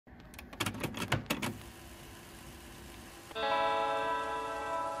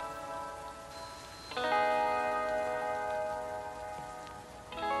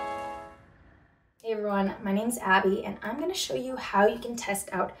everyone, my name's Abby and I'm going to show you how you can test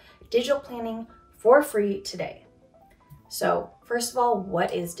out digital planning for free today. So first of all,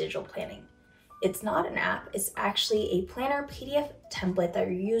 what is digital planning? It's not an app, it's actually a planner PDF template that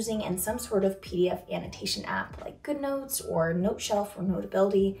you're using in some sort of PDF annotation app like GoodNotes or NoteShelf or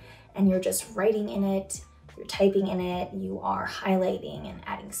Notability, and you're just writing in it, you're typing in it, you are highlighting and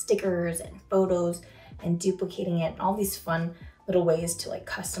adding stickers and photos and duplicating it, and all these fun little ways to like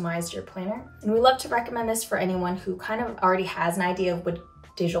customize your planner. And we love to recommend this for anyone who kind of already has an idea of what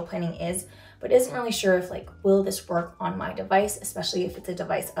digital planning is, but isn't really sure if like, will this work on my device, especially if it's a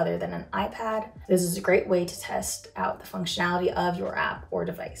device other than an iPad. This is a great way to test out the functionality of your app or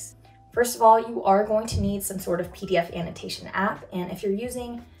device. First of all, you are going to need some sort of PDF annotation app. And if you're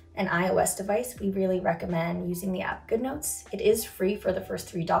using an iOS device, we really recommend using the app GoodNotes. It is free for the first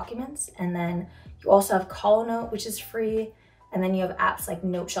 3 documents. And then you also have CollaNote, which is free. And then you have apps like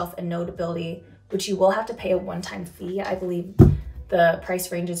NoteShelf and Notability, which you will have to pay a one-time fee. I believe the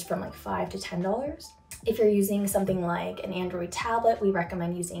price ranges from like $5 to $10. If you're using something like an Android tablet, we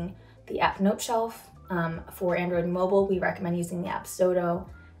recommend using the app NoteShelf. For Android mobile, we recommend using the app Soto.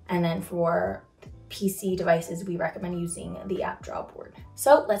 And then for PC devices, we recommend using the app Drawboard.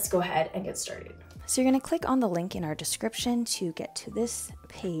 So let's go ahead and get started. So you're going to click on the link in our description to get to this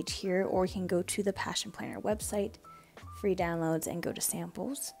page here, or you can go to the Passion Planner website, free downloads, and go to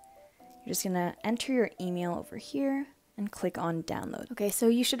samples. You're just going to enter your email over here and click on download. Okay, so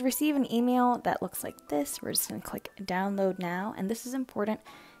you should receive an email that looks like this. We're just going to click download now, and this is important.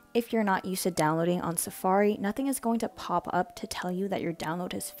 If you're not used to downloading on Safari, nothing is going to pop up to tell you that your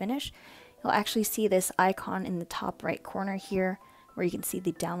download is finished. You'll actually see this icon in the top right corner here where you can see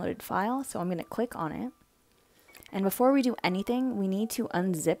the downloaded file. So I'm going to click on it. And before we do anything, we need to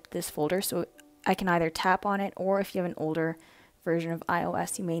unzip this folder. So I can either tap on it, or if you have an older version of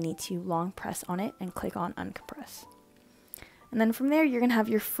iOS, you may need to long press on it and click on uncompress. And then from there, you're going to have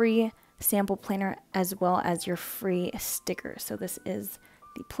your free sample planner as well as your free stickers. So this is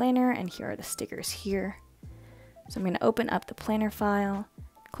the planner, and here are the stickers here. So I'm going to open up the planner file,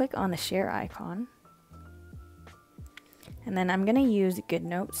 click on the share icon, and then I'm going to use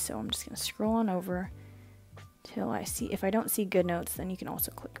GoodNotes. So I'm just going to scroll on over till I see. If I don't see GoodNotes, then you can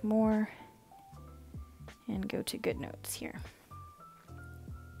also click more and go to GoodNotes here.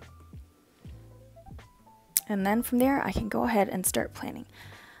 And then from there, I can go ahead and start planning.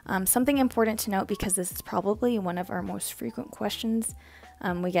 Something important to note, because this is probably one of our most frequent questions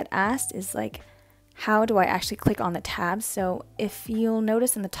we get asked, is like, how do I actually click on the tabs? So if you'll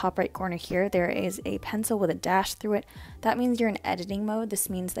notice in the top right corner here, there is a pencil with a dash through it. That means you're in editing mode. This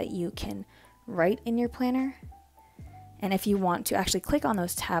means that you can write in your planner. And if you want to actually click on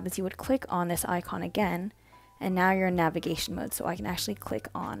those tabs, you would click on this icon again, and now you're in navigation mode, so I can actually click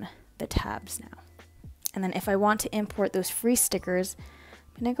on the tabs now. And then if I want to import those free stickers,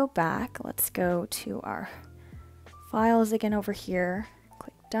 I'm going to go back. Let's go to our files again over here,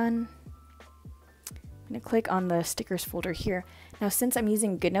 click done. I'm going to click on the stickers folder here. Now since I'm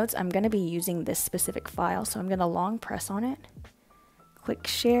using GoodNotes, I'm going to be using this specific file, so I'm going to long press on it, click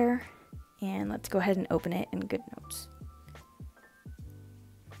share, and let's go ahead and open it in GoodNotes.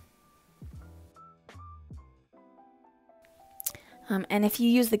 And if you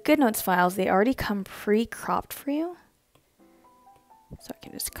use the GoodNotes files, they already come pre-cropped for you. So I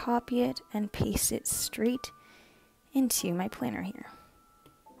can just copy it and paste it straight into my planner here.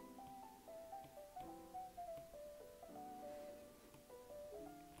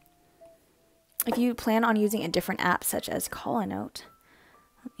 If you plan on using a different app such as CollaNote,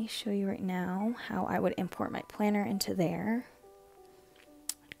 let me show you right now how I would import my planner into there.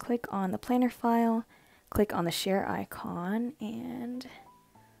 Click on the planner file, click on the share icon, and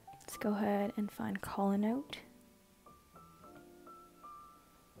let's go ahead and find CollaNote.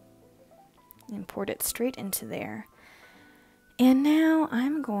 Import it straight into there. And now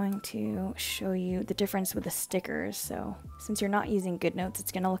I'm going to show you the difference with the stickers. So since you're not using GoodNotes,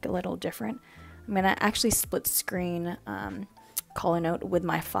 it's going to look a little different. I'm going to actually split screen CollaNote with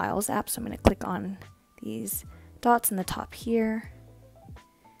my Files app. So I'm going to click on these dots in the top here.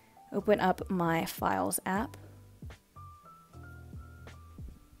 Open up my Files app,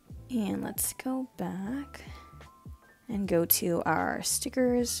 and let's go back and go to our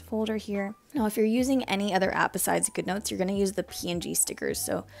stickers folder here. Now, if you're using any other app besides GoodNotes, you're going to use the PNG stickers.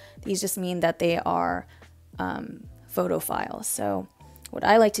 So these just mean that they are photo files. So what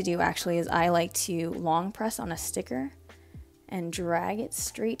I like to do actually is I like to long press on a sticker and drag it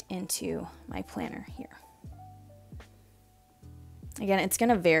straight into my planner here. Again, it's going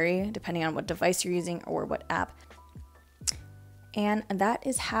to vary depending on what device you're using or what app. And that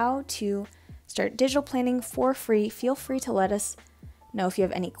is how to start digital planning for free. Feel free to let us know if you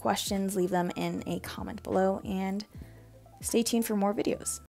have any questions, leave them in a comment below, and stay tuned for more videos.